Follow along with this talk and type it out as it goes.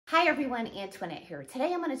Hi everyone, Antoinette here.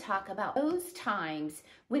 Today I'm going to talk about those times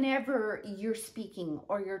whenever you're speaking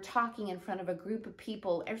or you're talking in front of a group of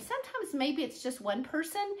people, or sometimes maybe it's just one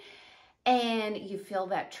person and you feel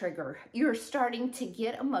that trigger. You're starting to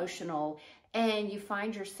get emotional and you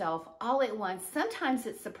find yourself all at once. Sometimes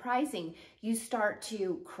it's surprising. You start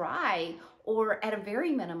to cry or at a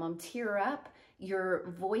very minimum tear up.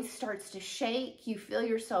 Your voice starts to shake. You feel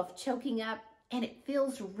yourself choking up and it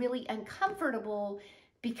feels really uncomfortable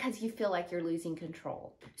because you feel like you're losing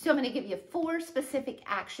control. So I'm going to give you 4 specific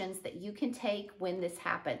actions that you can take when this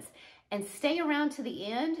happens. And stay around to the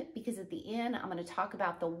end, because at the end, I'm going to talk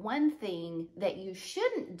about the one thing that you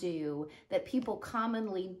shouldn't do that people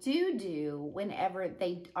commonly do whenever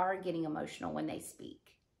they are getting emotional when they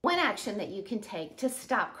speak. One action that you can take to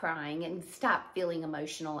stop crying and stop feeling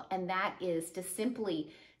emotional, and that is to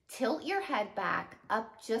simply tilt your head back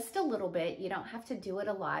up just a little bit. You don't have to do it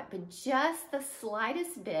a lot, but just the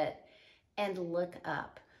slightest bit, and look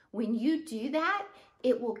up. When you do that,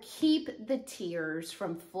 it will keep the tears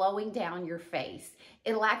from flowing down your face.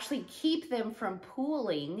 It'll actually keep them from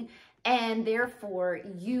pooling, and therefore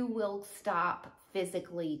you will stop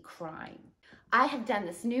physically crying. I have done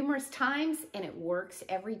this numerous times and it works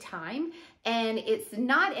every time. And it's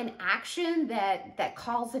not an action that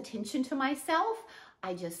calls attention to myself.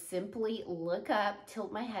 I just simply look up,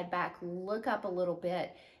 tilt my head back, look up a little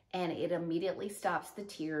bit, and it immediately stops the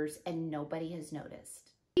tears and nobody has noticed.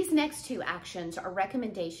 These next 2 actions are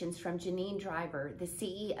recommendations from Janine Driver, the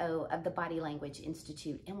CEO of the Body Language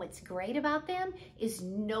Institute. And what's great about them is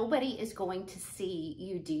nobody is going to see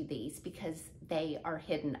you do these because they are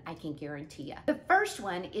hidden, I can guarantee you. The first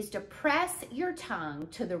one is to press your tongue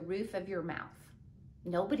to the roof of your mouth.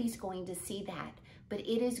 Nobody's going to see that, but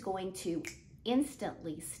it is going to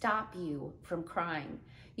instantly stop you from crying.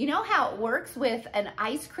 You know how it works with an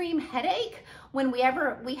ice cream headache?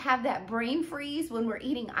 Whenever we have that brain freeze when we're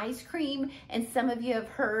eating ice cream, and some of you have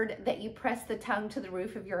heard that you press the tongue to the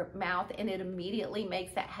roof of your mouth and it immediately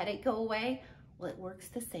makes that headache go away. Well, it works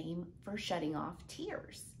the same for shutting off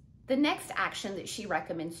tears. The next action that she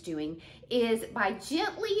recommends doing is by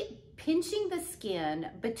gently pinching the skin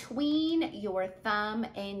between your thumb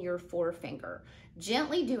and your forefinger.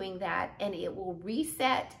 Gently doing that, and it will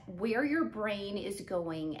reset where your brain is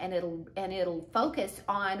going, and it'll focus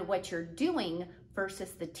on what you're doing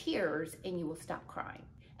versus the tears, and you will stop crying.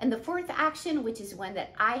 And the 4th action, which is one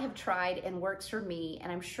that I have tried and works for me,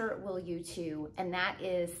 and I'm sure it will you too, and that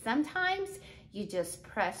is sometimes you just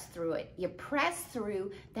press through it. You press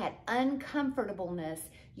through that uncomfortableness.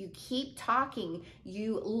 You keep talking.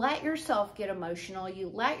 You let yourself get emotional. You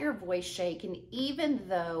let your voice shake. And even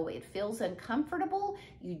though it feels uncomfortable,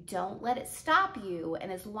 you don't let it stop you. And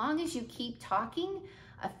as long as you keep talking,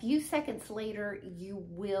 a few seconds later, you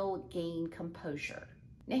will gain composure.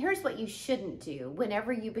 Now, here's what you shouldn't do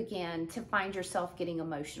whenever you begin to find yourself getting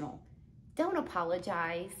emotional. Don't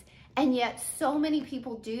apologize. And yet so many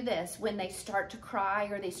people do this when they start to cry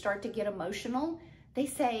or they start to get emotional. They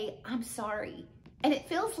say, "I'm sorry." And it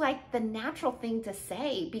feels like the natural thing to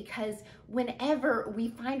say, because whenever we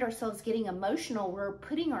find ourselves getting emotional, we're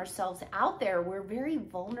putting ourselves out there. We're very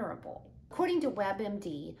vulnerable. According to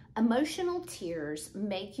WebMD, emotional tears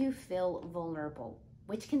make you feel vulnerable,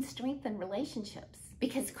 which can strengthen relationships,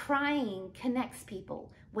 because crying connects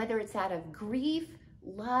people, whether it's out of grief,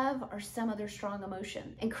 love, or some other strong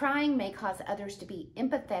emotion. And crying may cause others to be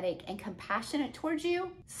empathetic and compassionate towards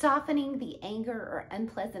you, softening the anger or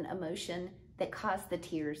unpleasant emotion that caused the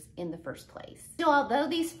tears in the first place. So although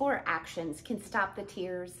these 4 actions can stop the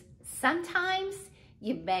tears, sometimes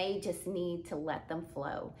you may just need to let them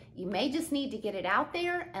flow. You may just need to get it out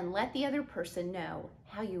there and let the other person know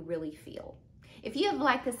how you really feel. If you have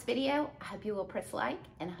liked this video, I hope you will press like,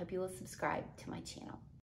 and I hope you will subscribe to my channel.